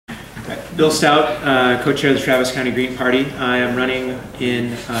Bill Stout, co-chair of the Travis County Green Party. I am running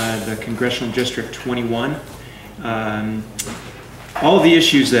in the Congressional District 21. All of the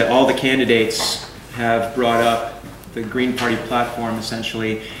issues that all the candidates have brought up, the Green Party platform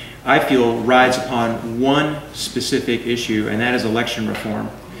essentially, I feel rides upon one specific issue, and that is election reform.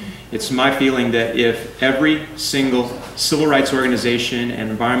 It's my feeling that if every single civil rights organization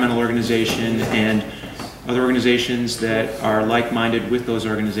and environmental organization and other organizations that are like-minded with those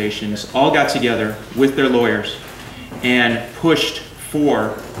organizations all got together with their lawyers and pushed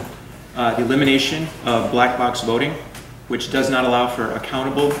for the elimination of black box voting, which does not allow for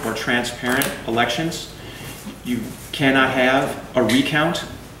accountable or transparent elections. You cannot have a recount.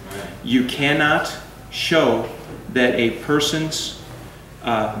 You cannot show that a person's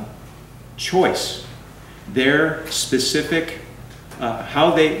choice, their specific,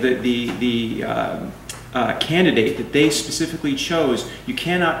 how they, candidate that they specifically chose, you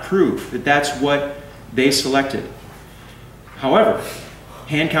cannot prove that that's what they selected. However,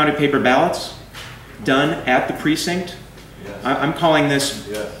 hand-counted paper ballots done at the precinct, yes. I'm calling this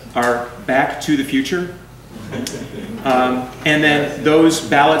our back to the future. And then those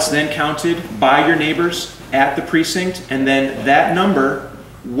ballots then counted by your neighbors at the precinct, and then that number,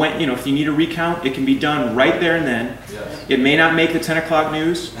 when, you know, if you need a recount, it can be done right there and then. Yes. It may not make the 10 o'clock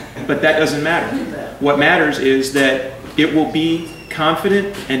news, but that doesn't matter. What matters is that it will be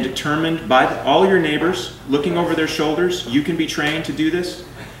confident and determined by all your neighbors looking over their shoulders. You can be trained to do this.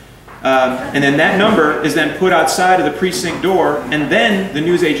 And then that number is then put outside of the precinct door, and then the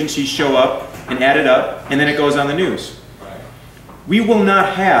news agencies show up and add it up, and then it goes on the news. We will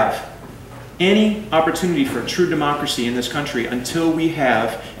not have any opportunity for true democracy in this country until we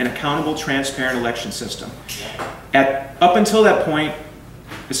have an accountable, transparent election system. Up until that point,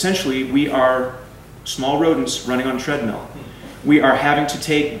 essentially, we are small rodents running on a treadmill. We are having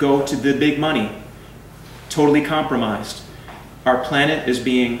to go to the big money, totally compromised. Our planet is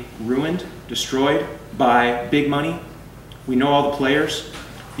being ruined, destroyed by big money. We know all the players.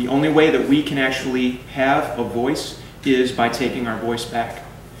 The only way that we can actually have a voice is by taking our voice back.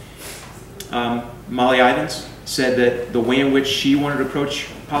 Molly Ivins said that the way in which she wanted to approach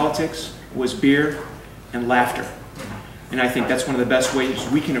politics was beer and laughter. And I think that's one of the best ways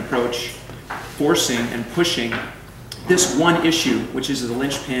we can approach forcing and pushing this one issue, which is the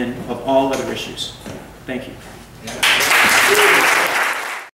linchpin of all other issues. Thank you.